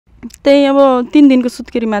त्यही अब 3 दिनको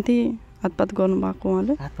सुत्केरीमाथि हातपात गर्नुभएको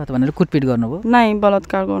उहाँले। हातपात भनेर कुटपिट गर्नुभयो? नै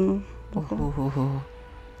बलात्कार गर्नु।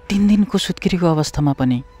 3 दिनको सुत्केरीको अवस्थामा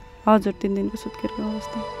पनि? हजुर 3 दिनको सुत्केरीको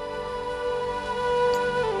अवस्था।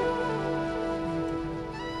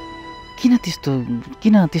 किन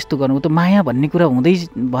त्यस्तो गर्नुभयो? त माया भन्ने कुरा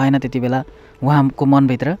हुँदै भएन त्यति बेला उहाँको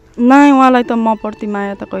मनभित्र? नै उहाँलाई त म प्रति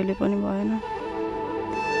माया त कहिले पनि भएन,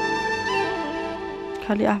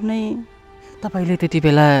 खालि आफ्नै। तपाईँले त्यति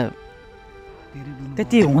बेला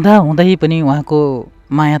त्यति हुँदै पनि उहाँको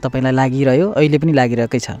माया तपाईँलाई लागिरह्यो, अहिले पनि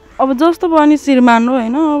लागिरहेकै छ? अब जस्तो भयो नि श्रीमान हो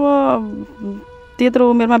होइन, अब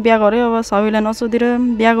त्यत्रो उमेरमा बिहा गऱ्यो, अब सबैलाई नसोधेर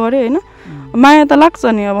बिहा गऱ्यो होइन, माया त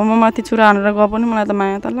लाग्छ नि। अब म माथि छुरा हानेर गए पनि मलाई त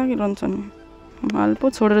माया त लागिरहन्छ नि। उहाँले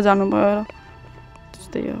पो छोडेर जानुभयो र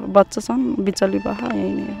त्यस्तै हो, बच्चा छन्, बिचली बाहा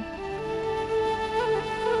यही नै हो।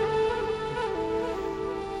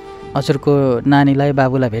 हजुरको नानीलाई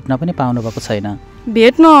बाबुलाई भेट्न पनि पाउनुभएको छैन?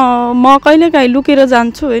 भेट्न म कहिलेकाहीँ लुकेर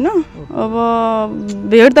जान्छु होइन, अब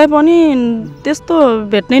भेट्दा पनि त्यस्तो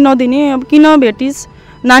भेट्नै नदिने। अब किन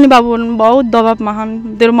भेटिस्, नानी बाबु बहुत दबाबमा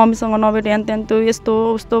खान्, तेरो मम्मीसँग नभेट यान त्यान त्यो यस्तो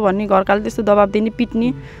उस्तो भन्ने, घरकाले त्यस्तो दबाब दिने, पिट्ने।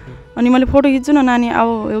 अनि मैले फोटो खिच्छु न नानी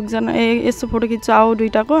आऊ, एकजना यस्तो फोटो खिच्छ आऊ,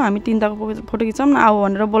 दुइटाको हामी 3टाको फोटो खिच्छौँ न आऊ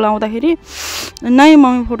भनेर बोलाउँदाखेरि नै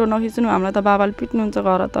मम्मी फोटो नखिच्नु, हामीलाई त बाबाले पिट्नुहुन्छ,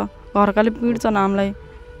 घरकाले पिट्छन् हामीलाई,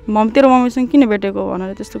 तेरो मम्मीसँग किन भेटेको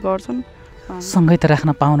भनेर त्यस्तो गर्छन्। सँगै त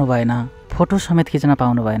राख्न पाउनु भएन, फोटो समेत खिच्न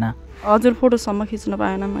पाउनु भएन? हजुर फोटोसम्म खिच्न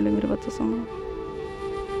पाएन मैले मेरो बच्चासँग।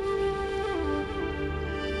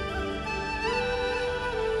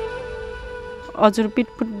 हजुर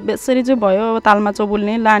पिटपुट बेसरी चाहिँ भयो, अब तालमा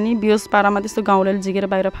चौबुल्ने लाने बियोस पारामा त्यस्तो गाउँले झिकेर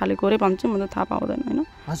बाहिर फालेको रे भन्छु, म त थाहा पाउँदैन होइन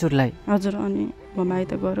हजुरलाई? हजुर, अनि म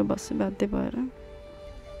माइत गएर बस्छु बाध्य भएर।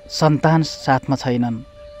 सन्तान साथमा छैनन्,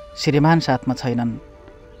 श्रीमान साथमा छैनन्,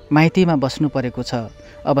 माइतीमा बस्नु परेको छ।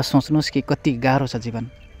 अब सोच्नुहोस् कि कति गाह्रो छ जीवन।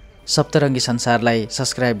 सप्तरङ्गी संसारलाई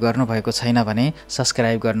सब्सक्राइब गर्नुभएको छैन भने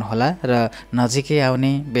सब्सक्राइब गर्नुहोला र नजिकै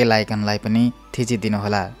आउने बेल आइकनलाई पनि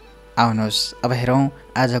थिचिदिनुहोला। आउनुहोस् अब हेरौँ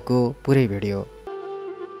आजको पुरै भिडियो।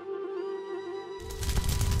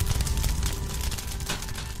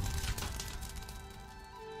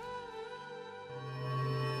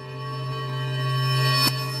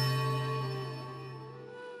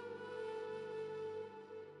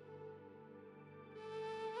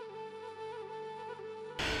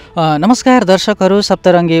 नमस्कार दर्शकहरू,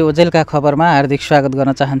 सप्तरङ्गी ओजेलका खबरमा हार्दिक स्वागत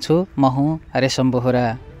गर्न चाहन्छु। म हुँ रेशम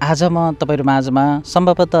बोहरा। आज म तपाईहरु माझमा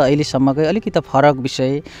सम्भवतः अहिलेसम्मकै अलिकति फरक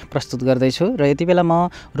विषय प्रस्तुत गर्दैछु र यति बेला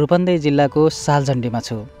म रूपन्देही जिल्लाको सालझण्डीमा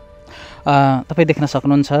छु। तपाईँ देख्न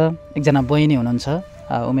सक्नुहुन्छ एकजना बहिनी हुनुहुन्छ,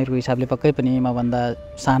 उमेरको हिसाबले पक्कै पनि मभन्दा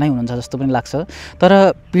सानै हुनुहुन्छ जस्तो पनि लाग्छ, तर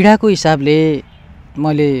पीडाको हिसाबले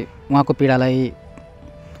मैले उहाँको पीडालाई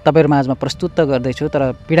तपाईहरु माझमा प्रस्तुत त गर्दैछु,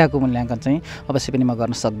 तर पीडाको मूल्याङ्कन चाहिँ अवश्य पनि म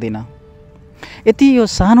गर्न सक्दिनँ। यति यो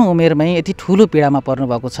सानो उमेरमै यति ठुलो पीडामा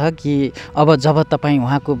पर्नुभएको छ कि अब जब तपाईँ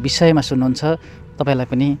उहाँको विषयमा सुन्नुहुन्छ तपाईँलाई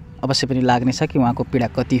पनि अवश्य पनि लाग्नेछ कि उहाँको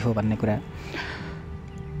पीडा कति हो भन्ने कुरा।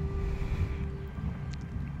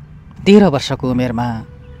 13 वर्षको उमेरमा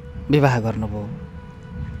विवाह गर्नुभयो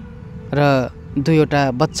र 2वटा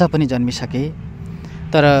बच्चा पनि जन्मिसके,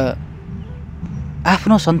 तर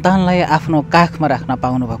आफ्नो सन्तानलाई आफ्नो काखमा राख्न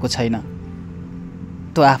पाउनु भएको छैन।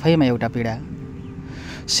 त्यो आफैमा एउटा पीडा।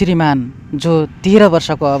 श्रीमान जो 13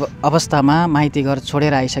 वर्षको अवस्थामा माइती घर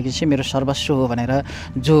छोडेर आइसकेपछि मेरो सर्वस्व हो भनेर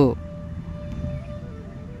जो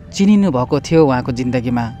चिनिनु भएको थियो उहाँको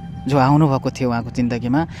जिन्दगीमा, जो आउनुभएको थियो उहाँको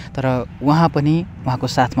जिन्दगीमा, तर उहाँ पनि उहाँको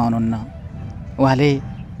साथमा हुनुहुन्न। उहाँले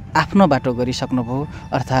आफ्नो बाटो गरिसक्नुभयो,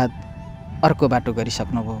 अर्थात् अर्को बाटो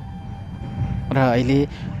गरिसक्नुभयो र अहिले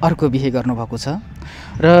अर्को बिहे गर्नुभएको छ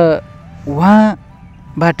र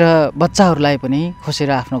उहाँबाट बच्चाहरूलाई पनि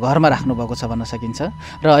खोसेर आफ्नो घरमा राख्नुभएको छ भन्न सकिन्छ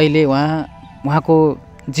र अहिले उहाँको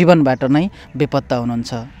जीवनबाट नै बेपत्ता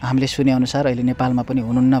हुनुहुन्छ। हामीले सुनेअनुसार अहिले नेपालमा पनि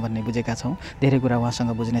हुनुहुन्न भन्ने बुझेका छौँ, धेरै कुरा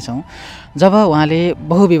उहाँसँग बुझ्नेछौँ। जब उहाँले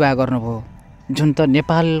बहुविवाह गर्नुभयो, जुन त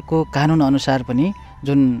नेपालको कानुन अनुसार पनि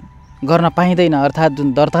जुन गर्न पाइँदैन, अर्थात्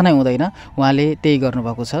जुन दर्ता नै हुँदैन, उहाँले त्यही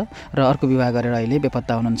गर्नुभएको छ र अर्को विवाह गरेर अहिले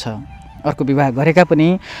बेपत्ता हुनुहुन्छ। अर्को विवाह गरेका पनि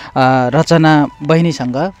रचना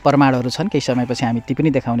बहिनीसँग प्रमाणहरू छन्, केही समयपछि हामी ती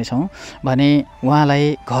पनि देखाउनेछौँ भने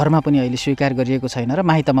उहाँलाई घरमा पनि अहिले स्वीकार गरिएको छैन र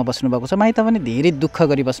माइतमा बस्नुभएको छ। माइत पनि धेरै दुःख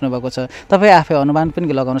गरी बस्नुभएको छ। तपाईँ आफै अनुमान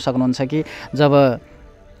पनि लगाउन सक्नुहुन्छ कि जब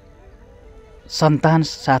सन्तान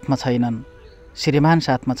साथमा छैनन्, श्रीमान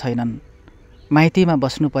साथमा छैनन्, माइतीमा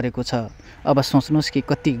बस्नु परेको छ, अब सोच्नुहोस् कि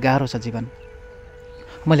कति गाह्रो छ जीवन।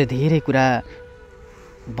 मैले धेरै कुरा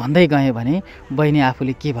भन्दै गएँ भने बहिनी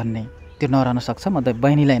आफूले के भन्ने त्यो नरहन सक्छ। म त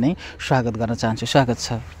बहिनीलाई नै स्वागत गर्न चाहन्छु। स्वागत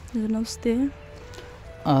छ। नमस्ते।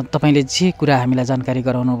 तपाईँले जे कुरा हामीलाई जानकारी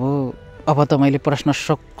गराउनु भयो अब त मैले प्रश्न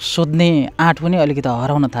सोध्ने आँट पनि अलिकति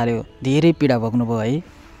हराउन थाल्यो। धेरै पीडा भोग्नुभयो है?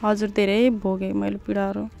 हजुर धेरै भोगेँ मैले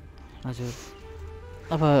पीडाहरू। हजुर,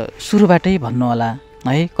 अब सुरुबाटै भन्नु होला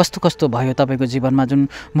है, कस्तो कस्तो भयो तपाईँको जीवनमा जुन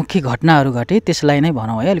मुख्य घटनाहरू घटे त्यसलाई नै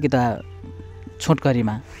भनौँ है अलिकति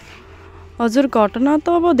छोटकरीमा। हजुर घटना त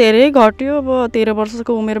अब धेरै घट्यो। अब 13 वर्षको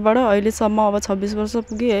उमेरबाट अहिलेसम्म अब 26 वर्ष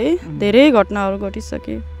पुगेँ है। धेरै घटनाहरू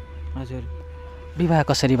घटिसके। हजुर, विवाह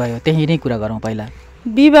कसरी भयो त्यही नै कुरा गरौँ पहिला।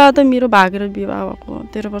 विवाह त मेरो भागेर विवाह भएको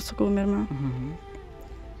 13 वर्षको उमेरमा।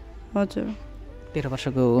 हजुर 13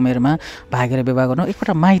 वर्षको उमेरमा भागेर विवाह गर्नु।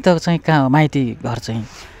 एकपल्ट माइत चाहिँ कहाँ हो? माइती घर चाहिँ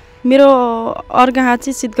मेरो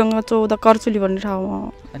अर्घाँची सिद्धगङ्गा 14 कर्चुली भन्ने ठाउँ हो।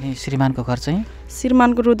 अनि श्रीमानको घर चाहिँ?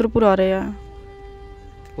 श्रीमानको रुद्रपुर हरेया।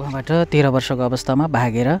 उहाँबाट 13 वर्षको अवस्थामा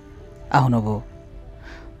भागेर आउनुभयो।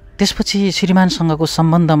 त्यसपछि श्रीमानसँगको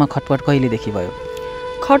सम्बन्धमा खटपट कहिलेदेखि भयो?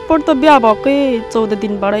 खटपट त बिहा भएकै 14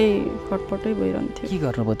 दिनबाटै खटपटै भइरहन्थ्यो। के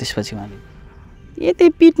गर्नुभयो त्यसपछि उहाँले? त्यही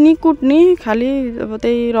पिट्ने कुट्ने खालि अब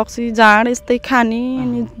त्यही रक्सी जाँड यस्तै खाने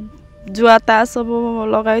अनि जुवा तास अब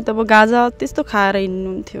लगायत अब गाजा त्यस्तो खाएर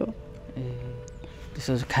हिँड्नुहुन्थ्यो।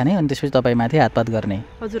 त्यसो खाने अनि त्यसपछि तपाईँमाथि हातपात गर्ने?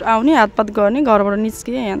 हजुर आउने हातपात गर्ने, घरबाट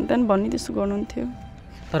निस्के ह्यान त्यान भन्ने त्यस्तो गर्नुहुन्थ्यो।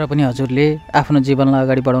 तर पनि हजुरले आफ्नो जीवनलाई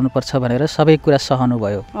अगाडि बढाउनुपर्छ भनेर सबै कुरा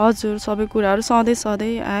सहनुभयो? हजुर सबै कुराहरू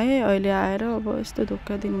सधैँ आए। अहिले आएर अब यस्तो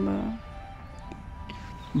धोका दिनुभयो।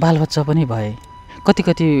 बालबच्चा पनि भए? कति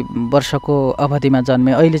कति वर्षको अवधिमा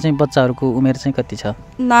जन्मे? अहिले चाहिँ बच्चाहरूको उमेर चाहिँ कति छ?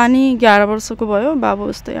 नानी 11 वर्षको भयो, बाबु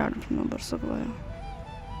उस्तै 8-9 वर्षको भयो।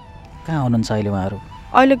 कहाँ हुनुहुन्छ अहिले उहाँहरू?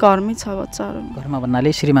 अहिले घरमै छ बच्चाहरू। घरमा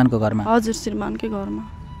भन्नाले श्रीमानको घरमा? हजुर श्रीमानकै घरमा।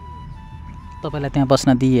 तपाईँलाई त्यहाँ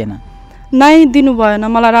बस्न दिइएन? नै दिनु भएन।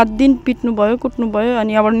 मलाई रात दिन पिट्नु भयो, कुट्नु भयो।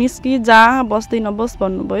 अनि अब निस्कि जहाँ बस्दै नबस्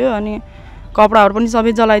भन्नुभयो। अनि कपडाहरू पनि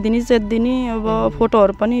सबै जलाइदिने, चेत्दिने। अब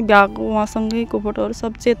फोटोहरू पनि बिहाको उहाँसँगैको फोटोहरू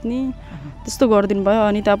सब चेत्ने त्यस्तो गरिदिनु भयो।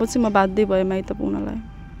 अनि त्यसपछि म बाध्य भएँ माइत पुग्नलाई।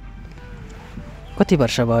 कति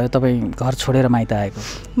वर्ष भयो तपाईँ घर छोडेर माइत आएको?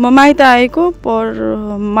 म माइत आएको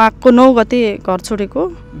माघको 9 गते घर छोडेको।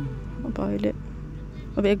 अब अहिले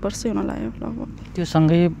अब 1 वर्षै हुन लाग्यो लगभग। त्यो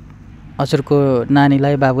सँगै हजुरको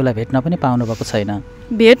नानीलाई बाबुलाई भेट्न पनि पाउनु भएको छैन?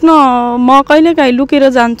 भेट्न म कहिलेकाहीँ लुकेर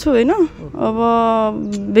जान्छु होइन। अब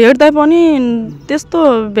भेट्दा पनि त्यस्तो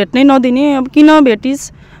भेट्नै नदिने। अब किन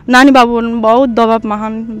भेटिस्, नानी बाबु बहुत दबाब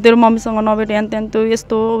महान, तेरो मम्मीसँग नभेट ह्यान त्यान त्यो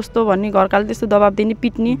यस्तो उस्तो भन्ने घरकाले त्यस्तो दबाब दिने,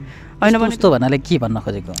 पिट्ने होइन भने। यस्तो भन्नाले के भन्न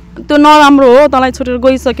खोजेको? त्यो नराम्रो हो। तँलाई छोडेर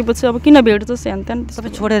गइसकेपछि अब किन भेट्छस् ह्यान त्यान।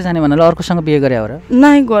 तपाईँ छोडेर जाने भन्नाले अर्कोसँग बिहे गरे हो र?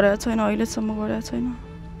 नै गरेको छैन, अहिलेसम्म गरेको छैन।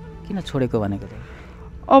 किन छोडेको भनेको त?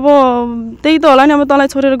 अब त्यही त होला नि। अब तँलाई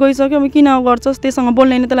छोडेर गइसक्यो, अब किन गर्छस्, त्यसँग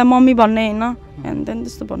बोल्ने होइन, त्यसलाई मम्मी भन्ने होइन ह्यान त्यान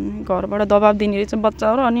त्यस्तो भन्ने। घरबाट दबाब दिने रहेछ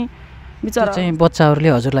बच्चाहरू। अनि बिचरा चाहिँ बच्चाहरूले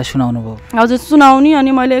हजुरलाई सुनाउनु भयो? हजुर सुनाउने।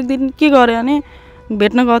 अनि मैले एक दिन के गरेँ भने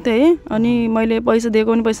भेट्न गएको थिएँ है। अनि मैले पैसा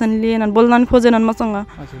दिएको पनि पैसा नि लिएनन्, बोल्न नि खोजेनन् मसँग।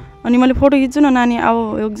 अनि मैले फोटो खिच्छु न नानी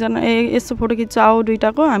आऊ, एकजना यसो फोटो खिच्छु आऊ,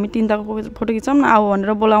 दुईटाको हामी तिनटाको फोटो खिच्छौँ न आऊ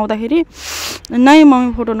भनेर बोलाउँदाखेरि नै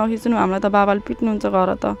मम्मी फोटो नखिच्नु, हामीलाई त बाबाले पिट्नुहुन्छ, घर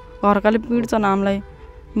त घरकाले पिट्छन् हामीलाई,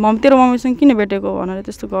 तेरो मम्मीसँग किन भेटेको भनेर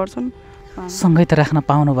त्यस्तो गर्छन्। सँगै त राख्न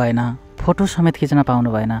पाउनु भएन? फोटो समेत खिच्न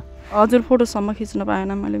पाउनु भएन? हजुर फोटोसम्म खिच्न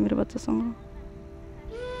पाएन मैले मेरो बच्चासँग।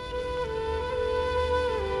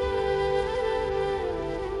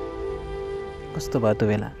 कस्तो भयो त्यो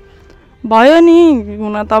बेला? भयो नि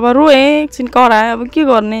हुन त। अब रोएँ, एकछिन कराएँ। अब के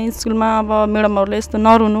गर्ने, स्कुलमा अब म्याडमहरूले यस्तो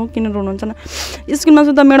नरुनु, किन रुनुहुन्छ न, स्कुलमा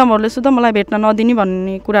सुद्धा म्याडमहरूले सुद्धा मलाई भेट्न नदिने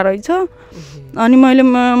भन्ने कुरा रहेछ। अनि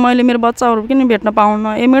मैले मेरो बच्चाहरू किन भेट्न पाउन।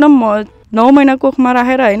 म्याडम 9 महिना कोखमा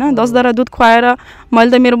राखेर होइन 10 दारा दुध खुवाएर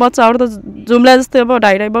मैले त मेरो बच्चाहरू त जुम्ला जस्तै अब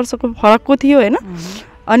 2.5 वर्षको फरकको थियो होइन।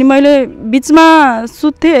 अनि मैले बिचमा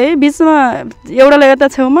सुत्थेँ है, बिचमा एउटालाई यता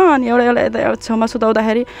छेउमा अनि एउटा यता छेउमा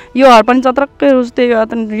सुताउँदाखेरि यो हर पनि चत्रक्कै रुच्थ्यो,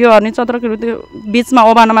 यो हर्नी चत्रक्कै रुच्थ्यो, बिचमा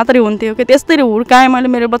ओबाना मात्रै हुन्थ्यो कि त्यसरी हुर्काएँ मैले।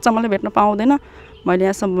 मेरो बच्चा मलाई भेट्न पाउँदैन। मैले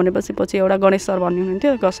यहाँसम्म भनेपछि पछि एउटा गणेश सर भन्ने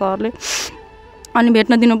हुनुहुन्थ्यो सरले, अनि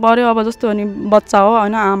भेट्न दिनु पऱ्यो। अब जस्तो अनि बच्चा हो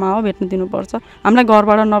होइन, आमा हो, भेट्न दिनुपर्छ। हामीलाई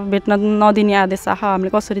घरबाट भेट्न नदिने आदेश आह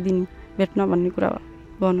हामीले कसरी दिने भेट्न भन्ने कुरा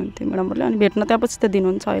भन्नुहुन्थ्यो म्याडमहरूले। अनि भेट्न त्यसपछि त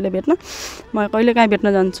दिनुहुन्छ अहिले भेट्न। म कहिले काहीँ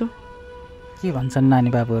भेट्न जान्छु। के भन्छन् नानी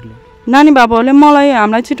बाबुहरूले? नानी बाबुहरूले मलाई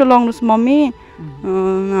हामीलाई छिटो लगाउनुहोस् मम्मी,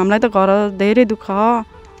 हामीलाई त घर धेरै दुःख।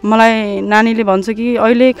 मलाई नानीले भन्छ कि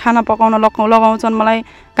अहिले खाना पकाउन लगाउँछन्, मलाई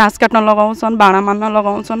घाँस काट्न लगाउँछन्, भाँडा मान्न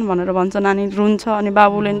लगाउँछन् भनेर भन्छ। नानी रुन्छ। अनि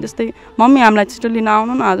बाबुले नि त्यस्तै मम्मी हामीलाई छिटो लिन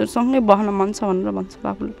आउनु न, हजुरसँगै बस्न मन छ भनेर भन्छ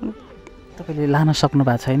बाबुले पनि। तपाईँले लान सक्नु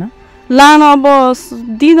भएको छैन? लान अब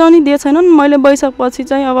दिँदा नि दिए छैनन्। मैले वैशाखपछि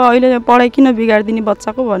चाहिँ अब अहिले पढाइ किन बिगारिदिने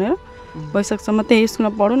बच्चाको भनेर वैशाखसम्म त्यही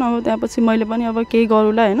स्कुलमा पढौँ न, अब त्यहाँपछि मैले पनि अब केही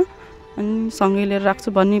गरौँला होइन, अनि सँगै लिएर राख्छु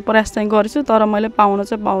भन्ने प्रयास चाहिँ गरेछु। तर मैले पाउन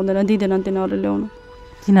चाहिँ पाउँदैन, दिँदैनन् तिनीहरूले ल्याउनु।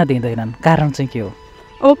 किन दिँदैनन् कारण चाहिँ के हो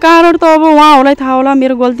अब कारण त अब उहाँहरूलाई थाहा होला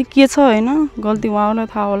मेरो गल्ती के छ होइन गल्ती उहाँहरूलाई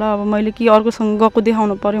थाहा होला अब मैले के अर्कोसँग गएको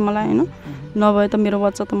देखाउनु पऱ्यो मलाई होइन नभए त मेरो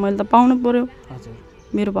बच्चा त मैले त पाउनु पऱ्यो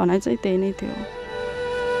मेरो भनाइ चाहिँ त्यही नै थियो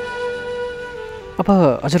अब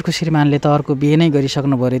हजुरको श्रीमानले त अर्को बिहे नै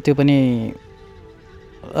गरिसक्नु पऱ्यो त्यो पनि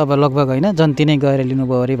अब लगभग होइन जन्ती नै गएर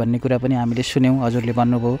लिनुभयो अरे भन्ने कुरा पनि हामीले सुन्यौँ हजुरले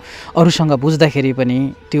भन्नुभयो अरूसँग बुझ्दाखेरि पनि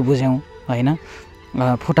त्यो बुझ्यौँ होइन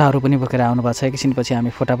फोटाहरू पनि बोकेर आउनुभएको छ एकछिनपछि हामी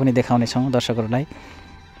फोटा पनि देखाउनेछौँ दर्शकहरूलाई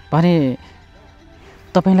भने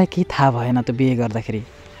तपाईँलाई केही थाहा भएन त्यो बिहे गर्दाखेरि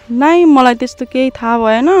नै मलाई त्यस्तो केही थाहा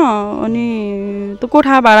भएन अनि त्यो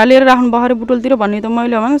कोठा भाडा लिएर राख्नु भर्खरै बुटोलतिर भन्ने त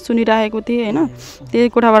मैले होइन सुनिराखेको थिएँ होइन त्यही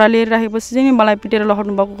कोठा भाडा लिएर राखेपछि चाहिँ मलाई पिटेर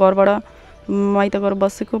लखाउनु भएको घरबाट माइत गएर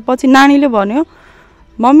बसेको पछि नानीले भन्यो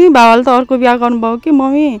मम्मी बाबाले त अर्को बिहा गर्नुभयो कि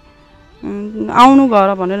मम्मी आउनु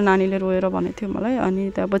घर भनेर नानीले रोएर भनेको थियो मलाई अनि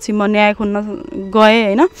त्यसपछि म न्याय खोज्न गएँ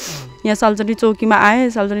होइन यहाँ सालजनी चौकीमा आएँ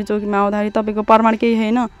सालजनी चौकीमा आउँदाखेरि तपाईँको प्रमाण केही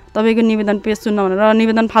छैन तपाईँको निवेदन पेश सुन्न भनेर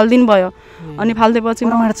निवेदन फालिदिनु भयो अनि फालिदिएपछि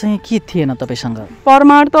प्रमाण चाहिँ के थिएन तपाईँसँग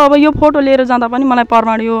प्रमाण त अब यो फोटो लिएर जाँदा पनि मलाई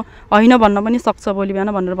प्रमाण यो होइन भन्न पनि सक्छ भोलि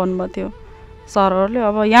बिहान भनेर भन्नुभएको थियो सरहरूले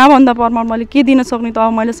अब यहाँभन्दा प्रमाण मैले के दिन सक्ने त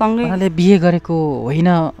अब मैले सँगै बिहे गरेको होइन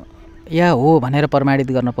या हो भनेर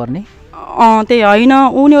प्रमाणित गर्नुपर्ने त्यही होइन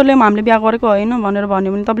उनीहरूले हामीले बिहा गरेको होइन भनेर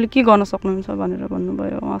भन्यो भने तपाईँले के गर्न सक्नुहुन्छ भनेर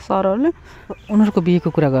भन्नुभयो उहाँ सरहरूले उनीहरूको बिहेको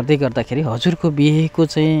कुरा गर्दै गर्दाखेरि हजुरको बिहेको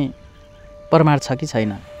चाहिँ प्रमाण छ कि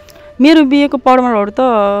छैन मेरो बिहेको प्रमाणहरू त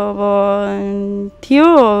अब थियो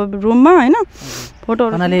रुममा होइन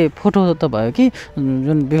फोटोहरू उनीहरूले फोटो त भयो कि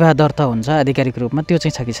जुन विवाह दर्ता हुन्छ आधिकारिक रूपमा त्यो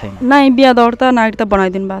चाहिँ छ कि छैन नै बिहा दर्ता नागरिकता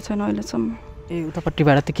बनाइदिनु भएको छैन अहिलेसम्म ए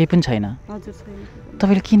उतापट्टिबाट त केही पनि छैन हजुर छैन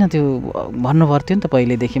तपाईँले किन त्यो भन्नु पर्थ्यो नि त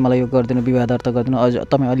पहिलेदेखि मलाई यो गरिदिनु विवाह दर्ता गरिदिनु अझ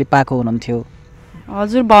तपाईँ अलि पाएको हुनुहुन्थ्यो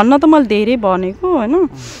हजुर भन्न त मैले धेरै भनेको होइन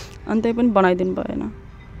अनि त्यही पनि बनाइदिनु भएन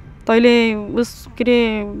तैँले उस के अरे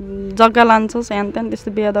जग्गा लान्छस् यहाँ त्यहाँ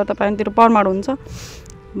त्यस्तो बिहा दर्ता पाइनतिर प्रमाण हुन्छ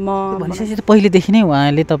म भनेपछि त पहिलेदेखि नै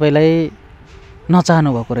उहाँले तपाईँलाई नचाहनु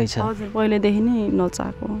भएको रहेछ हजुर पहिलेदेखि नै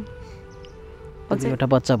नचाहेको एउटा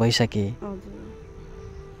बच्चा भइसके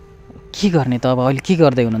के गर्ने त अब अहिले के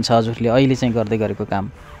गर्दै हुनुहुन्छ हजुरले अहिले चाहिँ गर्दै गरेको काम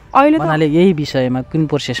अहिले त उहाँले यही विषयमा कुन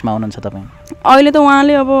प्रोसेसमा हुनुहुन्छ तपाईँ अहिले त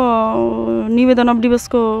उहाँले अब निवेदन अफ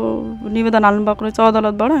डिभोर्सको निवेदन हाल्नुभएको रहेछ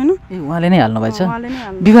अदालतबाट होइन ए उहाँले नै हाल्नुभएछ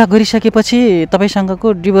विवाह गरिसकेपछि तपाईँसँगको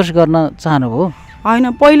डिभोर्स गर्न चाहनुभयो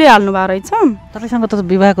होइन पहिले हाल्नुभएको रहेछ तपाईँसँग त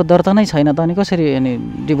विवाहको दर्ता नै छैन त अनि कसरी अनि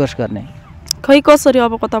डिभोर्स गर्ने खै कसरी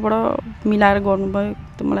अब कताबाट मिलाएर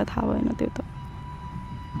गर्नुभयो त्यो मलाई थाहा भएन त्यो त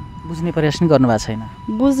बुझ्ने प्रयास पनि गर्नुभएको छैन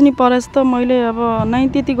बुझ्ने प्रयास त मैले अब नै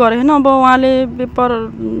त्यति गरेँ होइन अब उहाँले पेपर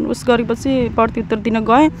उस गरेपछि प्रत्युत्तर दिन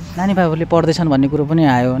गएँ नानी बाबुहरूले पढ्दैछन् भन्ने कुरो पनि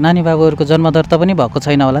आयो नानी बाबुहरूको जन्मदर्ता पनि भएको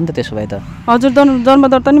छैन होला नि त त्यसो भए त हजुर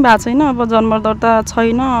जन्मदर्ता नि भएको छैन अब जन्मदर्ता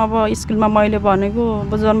छैन अब स्कुलमा मैले भनेको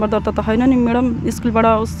अब जन्मदर्ता त छैन नि म्याडम स्कुलबाट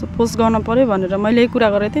पोस्ट गर्न पऱ्यो भनेर मैले यही कुरा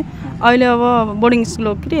गरेको थिएँ अहिले अब बोर्डिङ स्कुल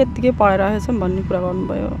हो कि यत्तिकै पढाएर आएछ भन्ने कुरा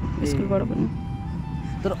गर्नुभयो स्कुलबाट पनि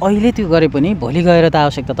तर अहिले त्यो गरे पनि भोलि गएर त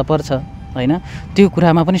आवश्यकता त पर्छ होइन त्यो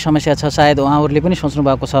कुरामा पनि समस्या छ सायद उहाँहरूले पनि सोच्नु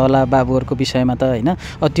भएको छ होला बाबुहरूको विषयमा त होइन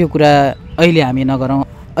त्यो कुरा अहिले हामी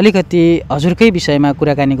नगरौँ अलिकति हजुरकै विषयमा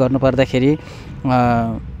कुराकानी गर्नुपर्दाखेरि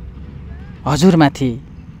हजुरमाथि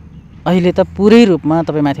अहिले त पुरै रूपमा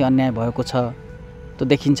तपाईँमाथि अन्याय भएको छ त्यो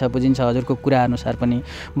देखिन्छ बुझिन्छ हजुरको कुराअनुसार पनि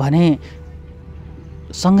भने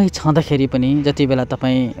सँगै छँदाखेरि पनि जति बेला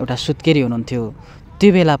तपाईँ एउटा सुत्केरी हुनुहुन्थ्यो त्यो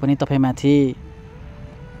बेला पनि तपाईँमाथि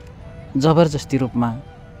जबरजस्ती रूपमा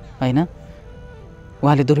होइन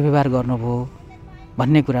उहाँले दुर्व्यवहार गर्नुभयो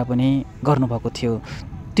भन्ने कुरा पनि गर्नुभएको थियो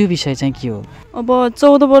त्यो विषय चाहिँ के हो अब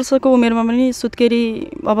 14 वर्षको उमेरमा पनि सुत्केरी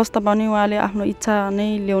अवस्था पनि उहाँले आफ्नो इच्छा नै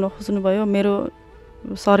ल्याउन खोज्नुभयो मेरो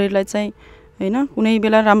शरीरलाई चाहिँ होइन कुनै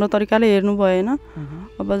बेला राम्रो तरिकाले हेर्नु भएन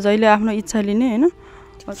अब जहिले आफ्नो इच्छा लिने होइन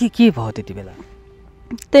के भयो त्यति बेला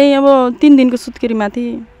त्यही अब 3 दिनको सुत्केरीमाथि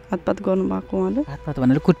हातपात गर्नुभएको उहाँले हातपात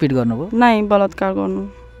भनेर कुटपिट गर्नुभयो नै बलात्कार गर्नु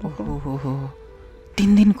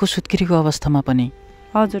 3 दिनको सुत्केरीको अवस्थामा पनि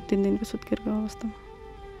हजुर 3 दिनको सुत्केरीको अवस्थामा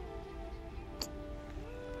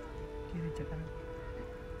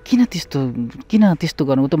किन त्यस्तो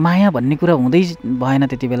गर्नु त माया भन्ने कुरा हुँदै भएन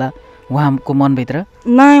त्यति बेला उहाँको मनभित्र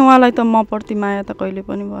नै उहाँलाई त म प्रति माया त कहिले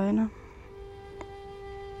पनि भएन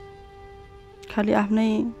खालि आफ्नै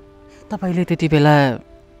तपाईँले त्यति बेला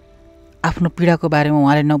आफ्नो पीडाको बारेमा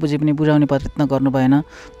उहाँले नबुझे पनि बुझाउने प्रयत्न गर्नु भएन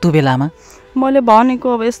त्यो बेलामा मैले भनेको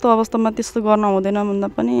अब यस्तो अवस्थामा त्यस्तो गर्न हुँदैन भन्दा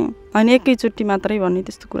पनि होइन एकैचोटि मात्रै भन्ने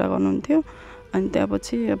त्यस्तो कुरा गर्नुहुन्थ्यो अनि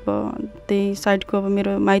त्यसपछि अब त्यही साइडको अब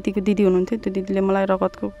मेरो माइतीको दिदी हुनुहुन्थ्यो त्यो दिदीले मलाई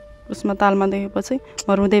रगतको उसमा तालमा देखेपछि म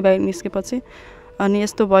रुँदै बाहिर निस्केपछि अनि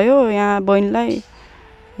यस्तो भयो यहाँ बहिनीलाई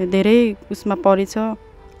धेरै उसमा परेछ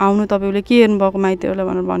आउनु तपाईँले के हेर्नुभएको माइतीहरूलाई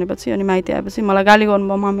भनेर भनेपछि अनि माइती आएपछि मलाई गाली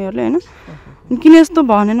गर्नुभयो मम्मीहरूले होइन किन यस्तो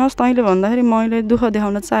भनेनस् तैँले भन्दाखेरि मैले दुःख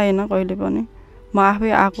देखाउन चाहेन कहिले पनि म आफै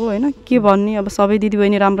आएको होइन के भन्ने अब सबै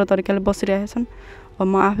दिदीबहिनी राम्रो तरिकाले बसिरहेका छन् अब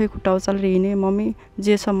म आफै खुट्टा उचालेर हिँडेँ मम्मी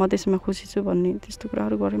जे छ म त्यसमा खुसी छु भन्ने त्यस्तो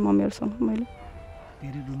कुराहरू गरेँ मम्मीहरूसँग मैले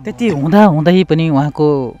त्यति हुँदै पनि उहाँको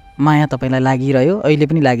माया तपाईँलाई लागिरह्यो अहिले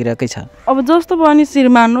पनि लागिरहेकै छ अब जस्तो भयो नि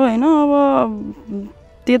श्रीमान हो होइन अब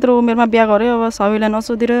त्यत्रो उमेरमा बिहा गरेँ अब सबैलाई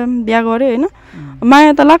नसोधेर बिहा गरेँ होइन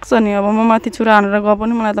माया त लाग्छ नि अब म माथि छुरा हानेर गए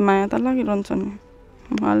पनि मलाई त माया त लागिरहन्छ नि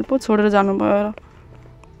उहाँले पो छोडेर जानुभयो र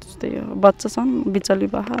त्यस्तै हो बच्चा छन् बिचली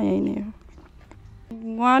बाहा यही नै हो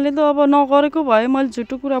उहाँले त अब नगरेको भए मैले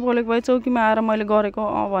झुटो कुरा बोलेको भए चौकीमा आएर मैले गरेको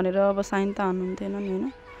भनेर अब साइन त हान्नुहुन्थेन नि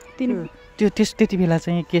होइन त्यति बेला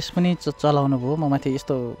चाहिँ केस पनि चलाउनु भयो म माथि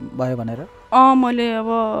यस्तो भयो भनेर मैले अब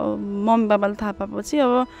मम्मी बाबाले थाहा पाएपछि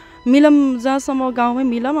अब मिलम जहाँसम्म गाउँमै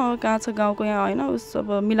मिलम अब कहाँ छ गाउँको यहाँ होइन उस अब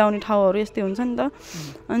मिलाउने ठाउँहरू यस्तै हुन्छ नि त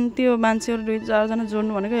अनि त्यो मान्छेहरू 2-4जना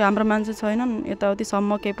जोड्नु भनेको हाम्रो मान्छे छैनन्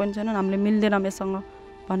यताउतिसम्म केही पनि छैनन् हामीले मिल्दैनौँ यससँग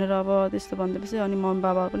भनेर अब त्यस्तो भनिदिएपछि अनि मम्मी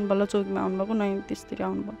बाबाहरू पनि बल्ल चौकीमा आउनुभएको नै त्यसरी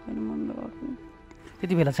आउनुभएको होइन मम्मी बाबाहरू पनि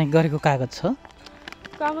त्यति बेला चाहिँ गरेको कागज छ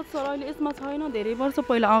कागज सर अहिले यसमा छैन धेरै वर्ष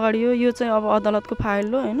पहिला अगाडि हो यो चाहिँ अब अदालतको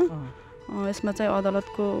फाइल हो होइन यसमा चाहिँ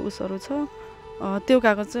अदालतको उसहरू छ त्यो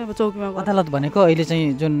कागज चाहिँ अब चौकीमा अदालत भनेको अहिले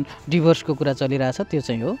चाहिँ जुन डिभोर्सको कुरा चलिरहेछ त्यो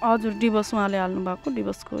चाहिँ हो हजुर डिभोर्स उहाँले हाल्नु भएको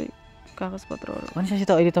डिभोर्सको कागजपत्रहरू भनेपछि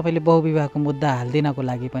त अहिले तपाईँले बहुविवाहको मुद्दा हाल्दिनको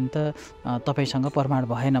लागि पनि त तपाईँसँग प्रमाण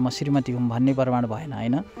भएन म श्रीमती हुँ भन्ने प्रमाण भएन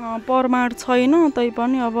होइन प्रमाण छैन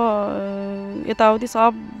तैपनि अब यताउति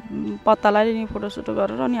सब पत्ता लगाएर नि फोटोसोटो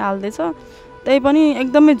गरेर अनि हाल्दैछ त्यही पनि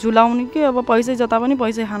एकदमै झुलाउने के अब पैसै जता पनि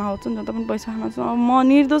पैसै खान आउँछन् जता पनि पैसा खान आउँछ अब म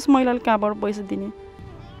निर्दोष महिलाले कहाँबाट पैसा दिने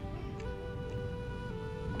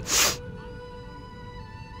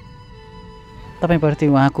तपाईँप्रति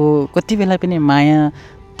उहाँको कति बेला पनि माया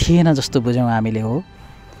थिएन जस्तो बुझ्यौँ हामीले हो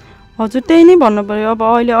हजुर त्यही नै भन्नु पऱ्यो अब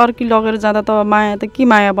अहिले अर्की लगेर जाँदा त माया त के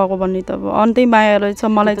माया भएको भन्ने त अब अन्तै माया रहेछ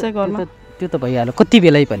मलाई चाहिँ घरमा त्यो त भइहाल्यो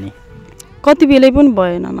कति बेलै पनि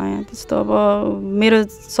भएन माया त्यस्तो अब मेरो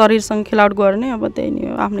शरीरसँग खेलाउट गर्ने अब त्यही नै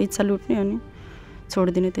हो आफ्नो इच्छा लुट्ने अनि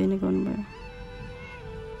छोडिदिने त्यही नै गर्नुभयो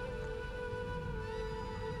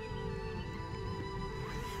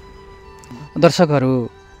दर्शकहरू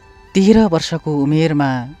 13 वर्षको उमेरमा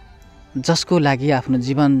जसको लागि आफ्नो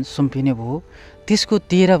जीवन सुम्पिने भयो त्यसको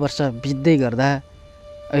 13 वर्ष बित्दै गर्दा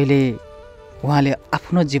अहिले उहाँले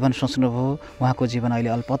आफ्नो जीवन सोच्नुभयो उहाँको जीवन अहिले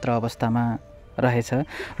अल्पत्र अवस्थामा रहेछ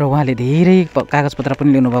र उहाँले धेरै कागजपत्र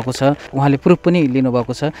पनि लिनुभएको छ उहाँले प्रुफ पनि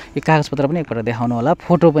लिनुभएको छ यो कागजपत्र पनि एकपल्ट देखाउनु होला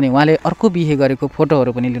फोटो पनि उहाँले अर्को बिहे गरेको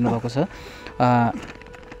फोटोहरू पनि लिनुभएको छ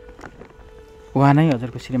उहाँ नै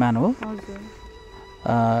हजुरको श्रीमान हो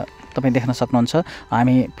तपाईँ देख्न सक्नुहुन्छ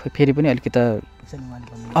हामी फेरि पनि अलिकति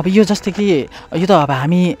अब यो जस्तै कि यो त अब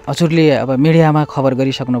हामी हजुरले अब मिडियामा खबर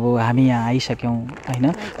गरिसक्नुभयो हामी यहाँ आइसक्यौँ होइन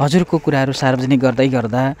हजुरको कुराहरू सार्वजनिक गर्दै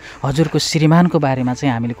गर्दा हजुरको श्रीमानको बारेमा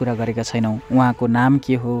चाहिँ हामीले कुरा गरेका छैनौँ उहाँको नाम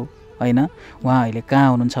के हो होइन उहाँ अहिले कहाँ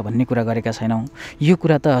हुनुहुन्छ भन्ने कुरा गरेका छैनौँ यो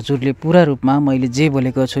कुरा त हजुरले पुरा रूपमा मैले जे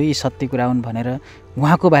बोलेको छु यी सत्य कुरा हुन् भनेर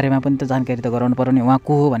उहाँको बारेमा पनि त जानकारी त गराउनु पर्यो नि उहाँ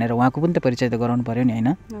को हो भनेर उहाँको पनि त परिचय त गराउनु पर्यो नि होइन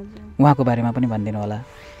उहाँको बारेमा पनि भनिदिनु होला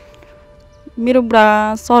मेरो बुढा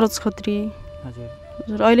सरोज खत्री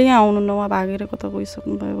हजुर अहिले यहाँ आउनुहुन्न उहाँ भागेर कता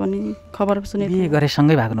गइसक्नु भयो भन्ने खबर सुनेको बिहे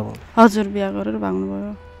गरेसँगै भाग्नुभयो हजुर बिहा गरेर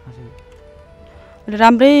भाग्नुभयो हजुर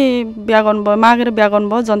राम्रै बिहा गर्नुभयो मागेर बिहा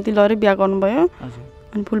गर्नुभयो जन्ती लगेर बिहा गर्नुभयो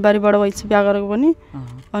अनि फुलबारीबाट वैसे बिहा गरेको पनि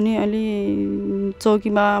अनि अलि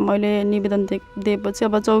चौकीमा मैले निवेदन दिएपछि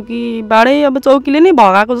अब चौकीबाटै अब चौकीले नै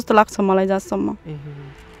भगाएको जस्तो लाग्छ मलाई जहाँसम्म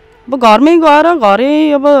अब घरमै गएर घरै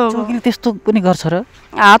अब चौकीले त्यस्तो पनि गर्छ र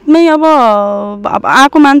हातमै अब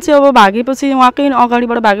आएको मान्छे अब भागेपछि उहाँकै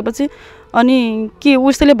अगाडिबाट भागेपछि अनि के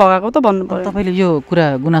उसैले भगाएको त भन्नु पर्यो तपाईँले यो कुरा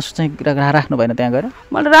गुनासो चाहिँ राख्नु भएन त्यहाँ गएर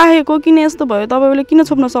मैले राखेको किन यस्तो भयो तपाईँले किन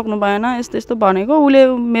छोप्न सक्नु भएन यस्तो यस्तो भनेको उसले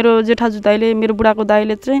मेरो जेठाजु दाइले मेरो बुढाको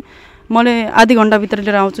दाइले चाहिँ मैले आधी घन्टाभित्र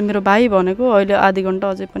लिएर आउँछु मेरो भाइ भनेको अहिले आधी घन्टा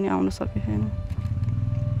अझै पनि आउन सकेको छैन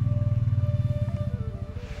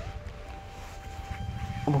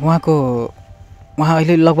उहाँ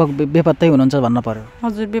अहिले लगभग बेपत्तै हुनुहुन्छ भन्न पर्यो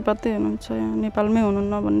हजुर बेपत्तै हुनुहुन्छ यहाँ नेपालमै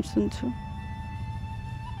हुनुहुन्न भन्ने सुन्छु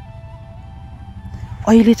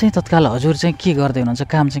अहिले चाहिँ तत्काल हजुर चाहिँ के गर्दै हुनुहुन्छ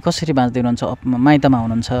काम चाहिँ कसरी बाँच्दै हुनुहुन्छ माइतमा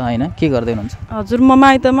हुनुहुन्छ होइन के गर्दै हुनुहुन्छ हजुर म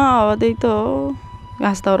माइतमा अब त्यही त हो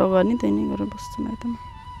घाँस दाउरा गर्ने त्यही नै गरेर बस्छु माइतमा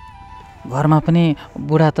घरमा पनि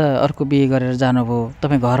बुढा त अर्को बिहे गरेर जानुभयो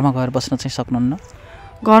तपाईँ घरमा गएर बस्न चाहिँ सक्नुहुन्न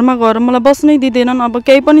घरमा गएर मलाई बस्नै दिँदैनन् अब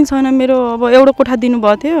केही पनि छैन मेरो अब एउटा कोठा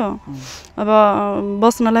दिनुभएको थियो अब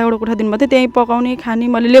बस्नलाई एउटा कोठा दिनुभएको थियो त्यहीँ पकाउने खाने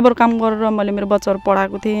मैले लेबर काम गरेर मैले मेरो बच्चाहरू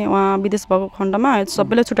पढाएको थिएँ उहाँ विदेश भएको खण्डमा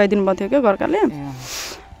सबैलाई छुट्याइदिनु भएको थियो क्या घरकाले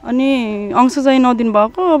अनि अंश चाहिँ नदिनु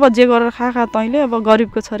भएको अब जे गरेर खा तैँले अब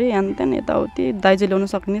गरिबको छोरी ह्यान त्यान यताउति दाइजो ल्याउन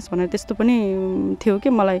सक्नेस् भनेर त्यस्तो पनि थियो कि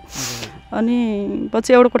मलाई। अनि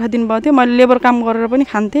पछि एउटा कोठा दिनुभएको थियो, मैले लेबर काम गरेर पनि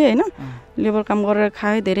खान्थेँ होइन। लेबर काम गरेर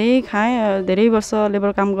खाएँ, धेरै वर्ष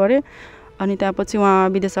लेबर काम गरेँ। अनि त्यहाँपछि उहाँ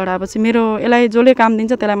विदेशबाट आएपछि मेरो यसलाई जसले काम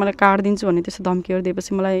दिन्छ त्यसलाई मैले कार्ड दिन्छु भन्ने त्यस्तो धम्कीहरू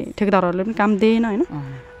दिएपछि मलाई ठेकेदारहरूले पनि काम दिएन होइन।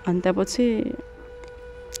 अनि त्यहाँपछि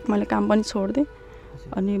मैले काम पनि छोडिदिएँ।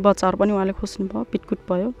 अनि बच्चाहरू पनि उहाँले खोज्नु भयो, पिटकुट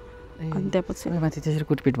भयो। अनि त्यहाँपछि माथि त्यसरी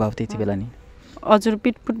कुटपिट भयो त्यति बेला नि? हजुर,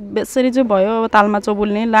 पिटकुट बेसरी चाहिँ भयो। अब तालमा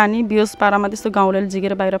चौबुल्ने लाने बियोस पारामा त्यस्तो गाउँले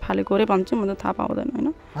झिकेर बाहिर फालेको रे भन्छु, म त थाहा पाउँदैन होइन।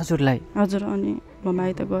 हजुरलाई? हजुर। अनि म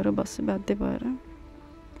माइत गएर बसेँ बाध्य भएर।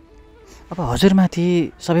 अब हजुरमाथि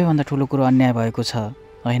सबैभन्दा ठुलो कुरो अन्याय भएको छ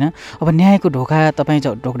होइन। अब न्यायको ढोका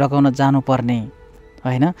तपाईँ ढोकढकाउन जानुपर्ने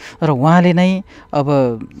होइन, र उहाँले नै अब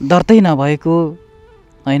दर्तै नभएको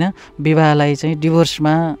होइन विवाहलाई चाहिँ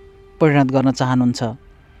डिभोर्समा परिणत गर्न चाहनुहुन्छ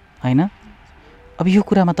होइन। अब यो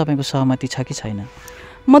कुरामा तपाईँको सहमति छ कि छैन?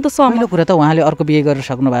 म त पहिलो कुरा त उहाँले अर्को बिहे गरेर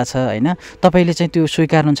सक्नु भएको छ होइन, तपाईँले चाहिँ त्यो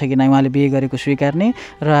स्वीकार्नुहुन्छ कि नै? उहाँले बिहे गरेको स्वीकार्ने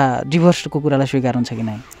र डिभोर्सको कुरालाई स्वीकार्नुहुन्छ कि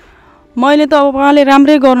नै? मैले त अब उहाँले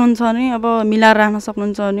राम्रै गर्नुहुन्छ नि, अब मिलाएर राख्न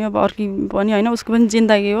सक्नुहुन्छ नि, अब अर्की पनि होइन, उसको पनि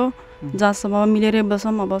जिन्दगी हो, जहाँसम्म मिलेरै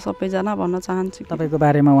बसौँ अब सबैजना भन्न चाहन्छु। तपाईँको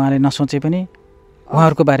बारेमा उहाँले नसोचे पनि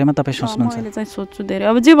उहाँहरूको बारेमा तपाईँ सोच्नुहुन्छ? मैले चाहिँ सोच्छु धेरै।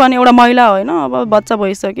 अब जे भने एउटा महिला होइन, अब बच्चा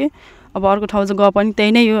भइसक्यो, अब अर्को ठाउँ चाहिँ गए पनि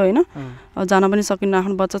त्यही नै हो होइन। अब जान पनि सकिन्न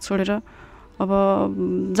आफ्नो बच्चा छोडेर। अब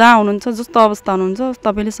जहाँ हुनुहुन्छ, जस्तो अवस्था हुनुहुन्छ,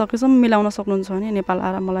 तपाईँले सकेसम्म मिलाउन सक्नुहुन्छ भने नेपाल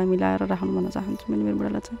आएर मलाई मिलाएर राख्नु भन्न चाहन्छु मैले मेरो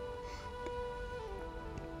बुढालाई चाहिँ।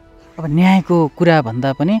 अब न्यायको कुरा भन्दा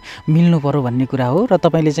पनि मिल्नु पर्यो भन्ने कुरा हो, र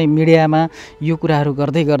तपाईँले चाहिँ मिडियामा यो कुराहरू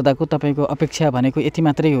गर्दै गर्दाको तपाईँको अपेक्षा भनेको यति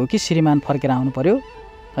मात्रै हो कि श्रीमान फर्केर आउनु पर्यो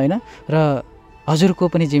होइन, र हजुरको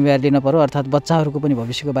पनि जिम्मेवारी लिनु पर्यो, अर्थात् बच्चाहरूको पनि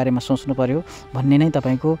भविष्यको बारेमा सोच्नु पर्यो भन्ने नै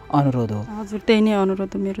तपाईँको अनुरोध हो? हजुर, त्यही नै अनुरोध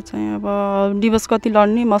हो मेरो चाहिँ। अब डिभोर्स कति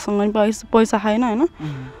लड्ने, मसँग पैसा खाएन होइन।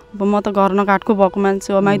 अब म त घर नघाटको भएको मान्छे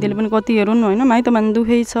हो, माइतीले पनि कति हेर्नु होइन, माइत मान्छे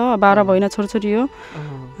दुखै छ, 12 महिना छोरछोरी हो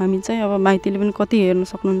हामी चाहिँ। अब माइतीले पनि कति हेर्नु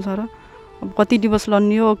सक्नुहुन्छ र, अब कति डिभोर्स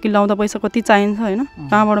लड्ने हो, कि लाउँदा पैसा कति चाहिन्छ होइन।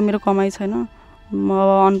 कहाँबाट मेरो कमाइ छैन, म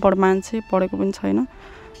अनपढ मान्छे, पढेको पनि छैन।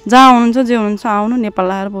 जहाँ हुनुहुन्छ जे हुनुहुन्छ आउनु,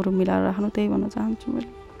 नेपाल आएर बरु मिलाएर राख्नु, त्यही भन्न चाहन्छु मैले।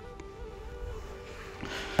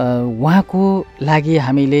 उहाँको लागि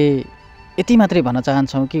हामीले यति मात्रै भन्न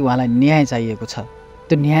चाहन्छौँ कि उहाँलाई न्याय चाहिएको छ।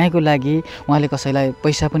 त्यो न्यायको लागि उहाँले कसैलाई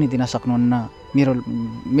पैसा पनि दिन सक्नुहुन्न।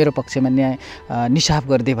 मेरो पक्षमा न्याय निसाफ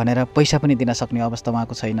गरिदिए भनेर पैसा पनि दिन सक्ने अवस्था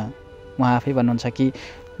उहाँको छैन। उहाँ आफै भन्नुहुन्छ कि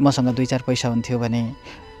मसँग 2-4 पैसा हुन्थ्यो भने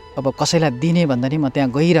अब कसैलाई दिने भन्दा नि म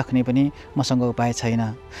त्यहाँ गइराख्ने पनि मसँग उपाय छैन।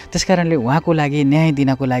 त्यसकारणले उहाँको लागि न्याय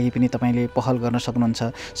दिनको लागि पनि तपाईँले पहल गर्न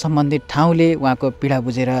सक्नुहुन्छ। सम्बन्धित ठाउँले उहाँको पीडा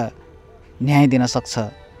बुझेर न्याय दिन सक्छ।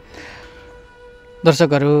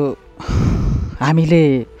 दर्शकहरू, हामीले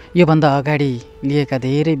योभन्दा अगाडि लिएका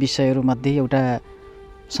धेरै विषयहरूमध्ये एउटा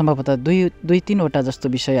सम्भवतः 2-3वटा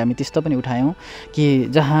जस्तो विषय हामी त्यस्तो पनि उठायौँ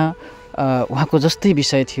कि जहाँ उहाँको जस्तै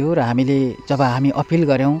विषय थियो, र जब हामी अपिल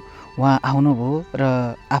गऱ्यौँ उहाँ आउनुभयो र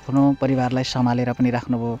आफ्नो परिवारलाई सम्हालेर पनि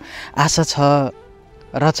राख्नुभयो। आशा छ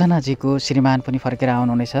रचनाजीको श्रीमान पनि फर्केर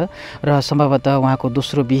आउनुहुनेछ र सम्भवतः उहाँको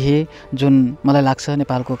दोस्रो बिहे जुन मलाई लाग्छ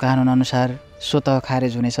नेपालको कानुनअनुसार स्वतः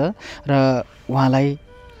खारेज हुनेछ र उहाँलाई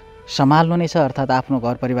सम्हाल्नु नै छ, अर्थात् आफ्नो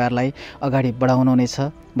घर परिवारलाई अगाडि बढाउनु नै छ,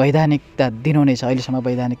 वैधानिकता दिनु नै छ। अहिलेसम्म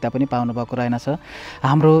वैधानिकता पनि पाउनुभएको रहेनछ।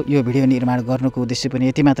 हाम्रो यो भिडियो निर्माण गर्नुको उद्देश्य पनि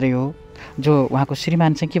यति मात्रै हो। जो उहाँको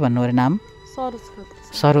श्रीमान चाहिँ के भन्नु अरे नाम?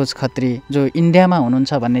 सरोज खत्री, जो इन्डियामा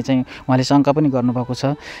हुनुहुन्छ भन्ने चाहिँ उहाँले शङ्का पनि गर्नुभएको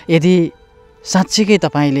छ। यदि साँच्चीकै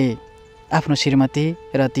तपाईँले आफ्नो श्रीमती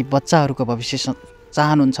र ती बच्चाहरूको भविष्य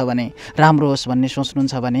चाहनुहुन्छ भने, राम्रो होस् भन्ने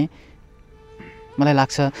सोच्नुहुन्छ भने, मलाई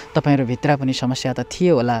लाग्छ तपाईँहरूभित्र पनि समस्या त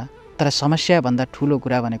थियो होला, तर समस्याभन्दा ठुलो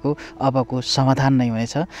कुरा भनेको अबको समाधान नै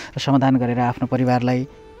हुनेछ र समाधान गरेर आफ्नो परिवारलाई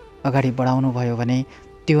अगाडि बढाउनु भयो भने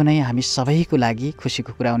त्यो नै हामी सबैको लागि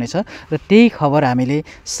खुसीको कुरा हुनेछ र त्यही खबर हामीले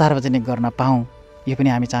सार्वजनिक गर्न पाऊँ, यो पनि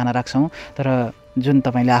हामी चाहना राख्छौँ। तर जुन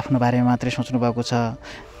तपाईँले आफ्नो बारेमा मात्रै सोच्नुभएको छ,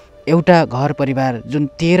 एउटा घर परिवार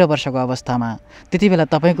जुन 13 वर्षको अवस्थामा, त्यति बेला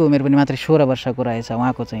तपाईँको उमेर पनि मात्रै 16 वर्षको रहेछ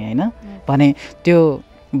उहाँको चाहिँ होइन भने, त्यो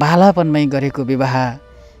बालापनमै गरेको विवाह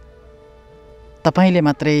तपाईँले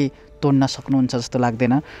मात्रै तोड्न सक्नुहुन्छ जस्तो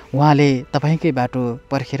लाग्दैन। उहाँले तपाईँकै बाटो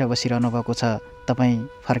पर्खेर बसिरहनु भएको छ,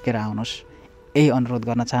 तपाईँ फर्केर आउनुहोस्, यही अनुरोध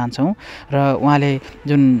गर्न चाहन्छौँ। र उहाँले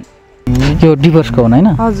जुन यो डिभोर्सको हुन होइन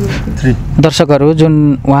दर्शकहरू,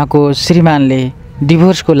 जुन उहाँको श्रीमानले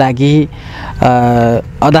डिभोर्सको लागि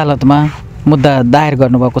अदालतमा मुद्दा दायर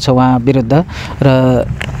गर्नुभएको छ उहाँ विरुद्ध, र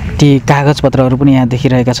ती कागजपत्रहरू पनि यहाँ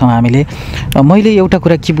देखिरहेका छौँ हामीले। मैले एउटा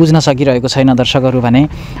कुरा के बुझ्न सकिरहेको छैन दर्शकहरू भने,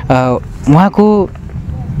 उहाँको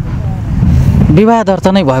विवाह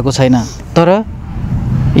दर्ता नै भएको छैन, तर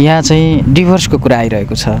यहाँ चाहिँ डिभोर्सको कुरा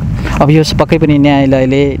आइरहेको छ। अब यो पक्कै पनि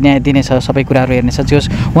न्यायालयले न्याय दिनेछ, सबै कुराहरू हेर्नेछ। जस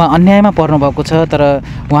उहाँ अन्यायमा पर्नुभएको छ, तर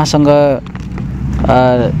उहाँसँग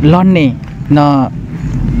लड्ने न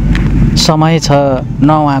समय छ, न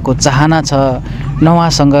उहाँको चाहना छ, न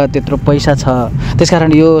उहाँसँग त्यत्रो पैसा छ।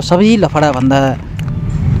 त्यसकारण यो सबै लफडाभन्दा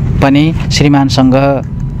पनि श्रीमानसँग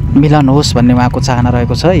मिलन होस् भन्ने उहाँको चाहना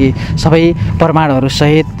रहेको छ। यी सबै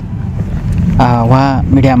प्रमाणहरूसहित उहाँ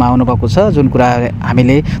मिडियामा आउनुभएको छ, जुन कुरा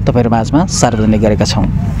हामीले तपाईँहरू माझमा सार्वजनिक गरेका छौँ।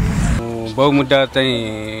 बहुमुद्दा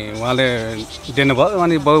चाहिँ उहाँले दिनुभयो,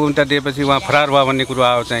 अनि बहुमुद्दा दिएपछि उहाँ फरार भयो भन्ने कुरो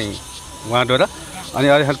आयो चाहिँ उहाँद्वारा। अनि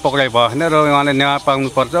अहिले पक्राइ भयो होइन, र उहाँले न्याय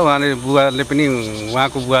पाउनुपर्छ। उहाँले बुवाले पनि,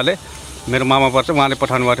 उहाँको बुवाले मेरो मामा पर्छ, उहाँले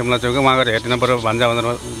पठाउनु भएको थियो मलाई चौकी, उहाँ गएर हेरिदिनु पऱ्यो भन्जा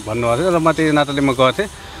भन्नुभएको थियो। र म त्यही नाताले म गएको थिएँ।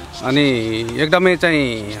 अनि एकदमै चाहिँ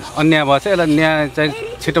अन्याय भएको छ। यसलाई न्याय चाहिँ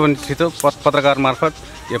छिटोभन्दा छिटो पत्रकार मार्फत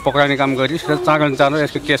यो पक्राउने काम गरी चाँडो चाँडो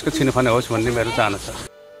यसको केसको छिनोफानो होस् भन्ने मेरो चाहना छ।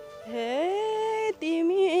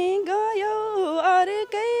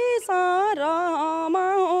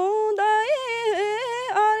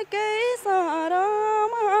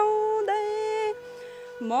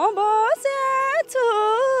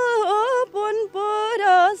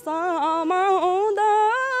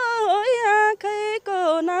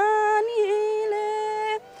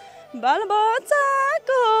 बालबा